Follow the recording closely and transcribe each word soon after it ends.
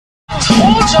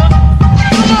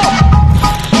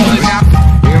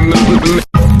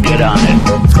Get on it.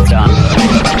 Done.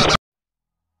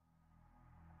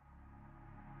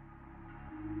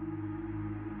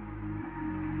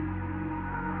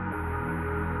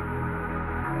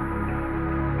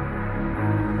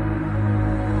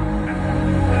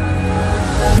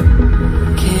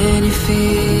 Can you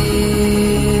feel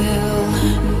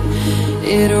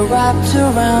it wrapped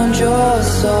around your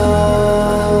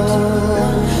soul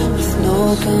with no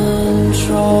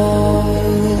control?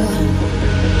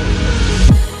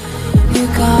 You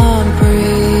can't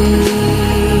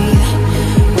breathe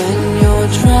when you're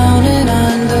drowning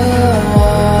underwater.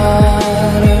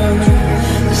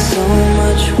 There's so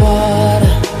much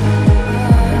water.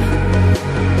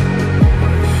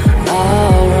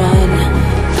 I'll run,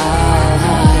 I'll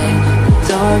hide.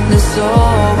 Darkness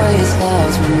always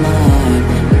clouds my mind.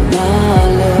 When I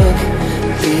look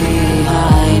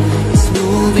behind, it's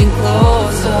moving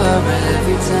closer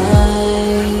every time.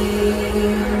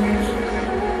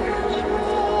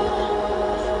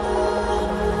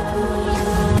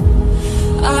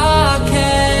 I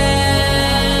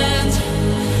can't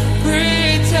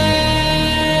pretend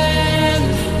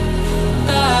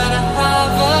that I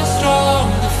have a strong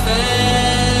defense.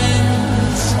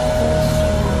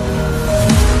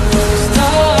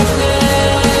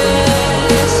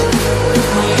 Darkness,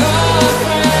 your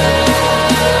friend,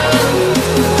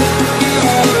 you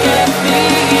get me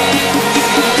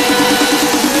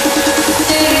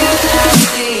at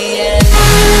the end.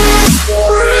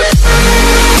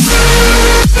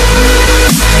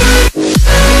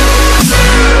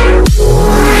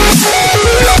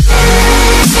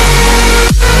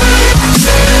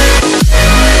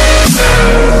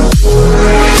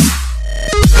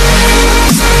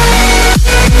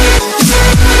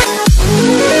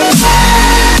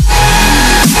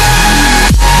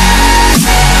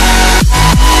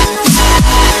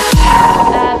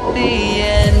 At the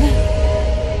end.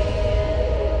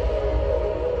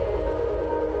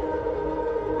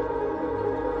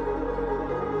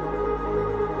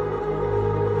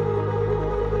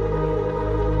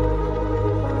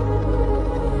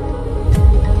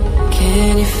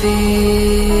 Can you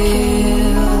feel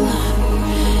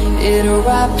it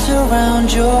wrapped around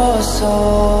your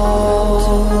soul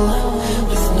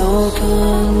with no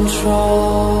control?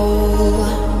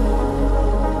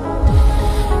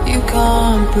 You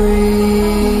can't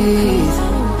breathe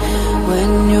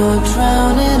when you're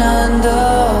drowning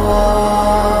underwater.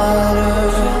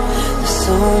 There's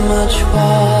so much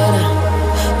water.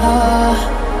 I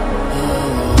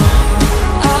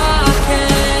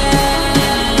can't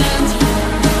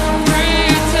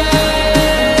pretend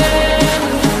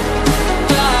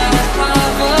that I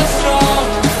have a strong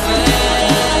defense.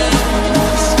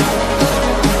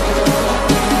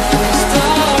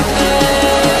 Darkness,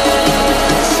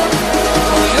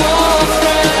 your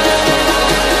friend,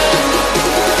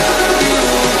 you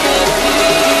get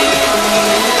me at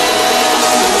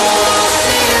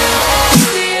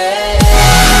the end.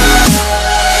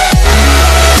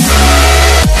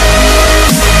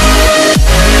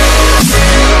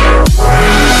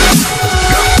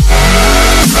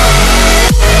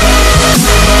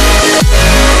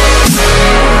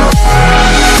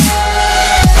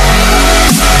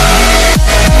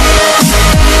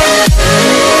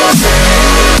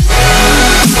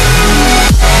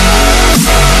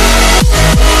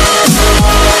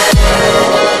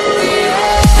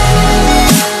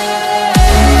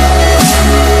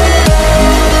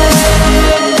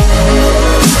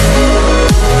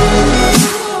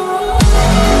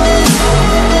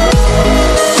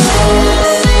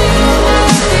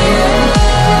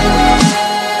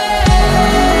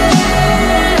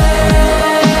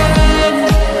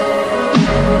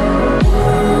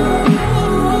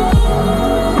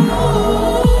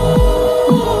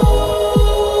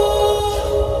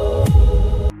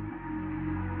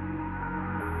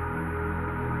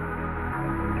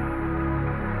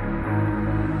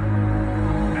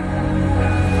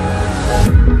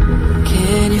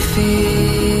 Can you feel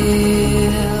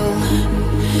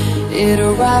it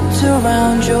wrapped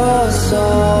around your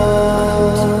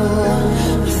soul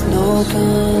with no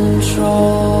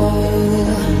control?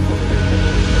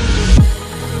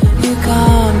 You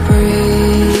can't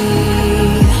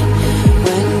breathe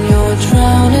when you're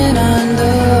drowning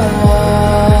underwater.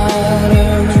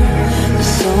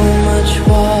 There's so much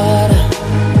water.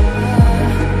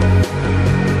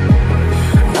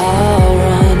 I'll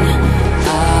run,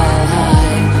 I'll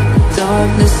hide.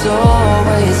 Darkness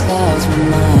always clouds my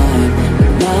mind.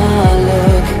 When I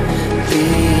look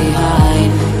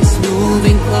behind, it's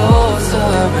moving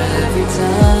closer every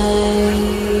time.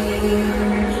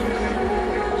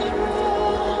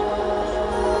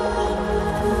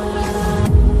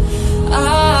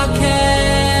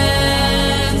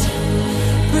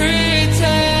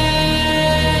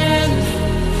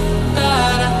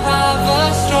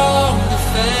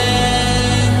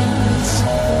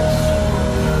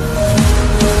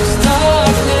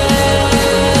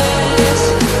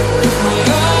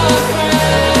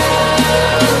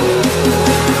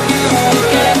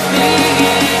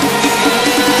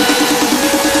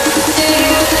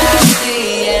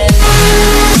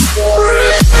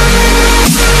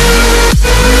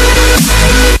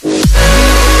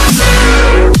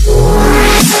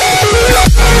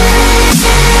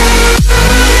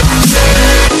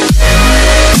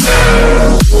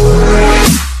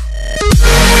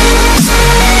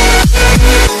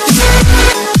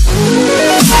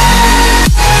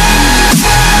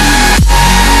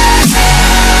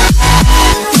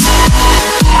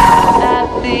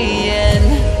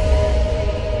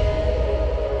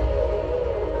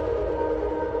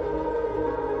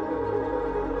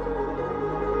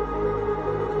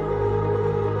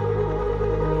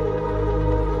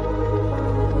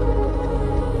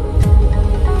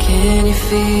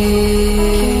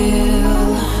 feel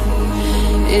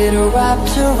it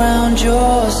wrapped around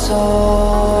your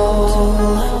soul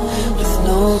with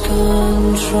no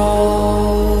control.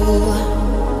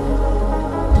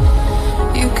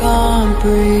 You can't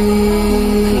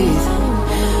breathe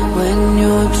when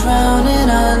you're drowning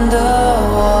underwater.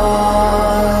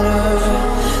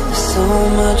 There's so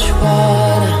much water.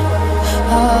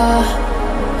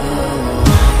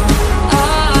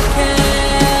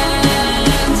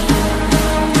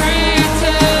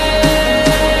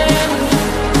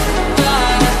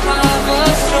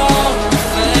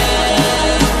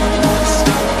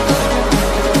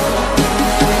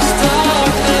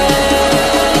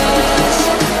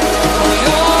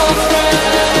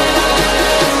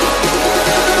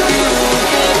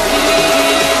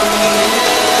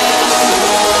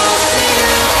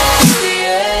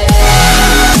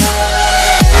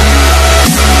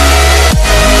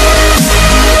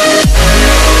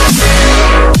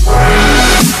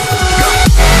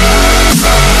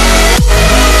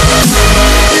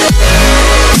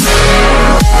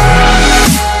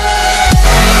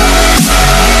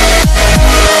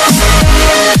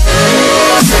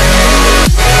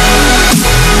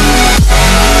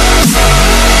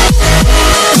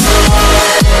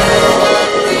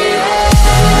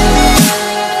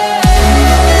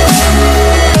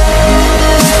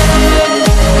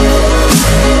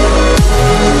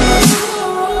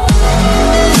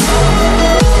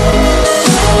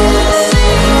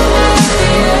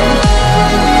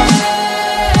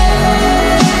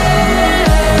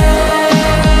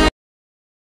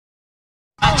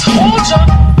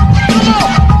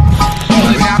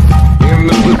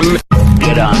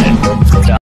 Get on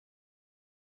it.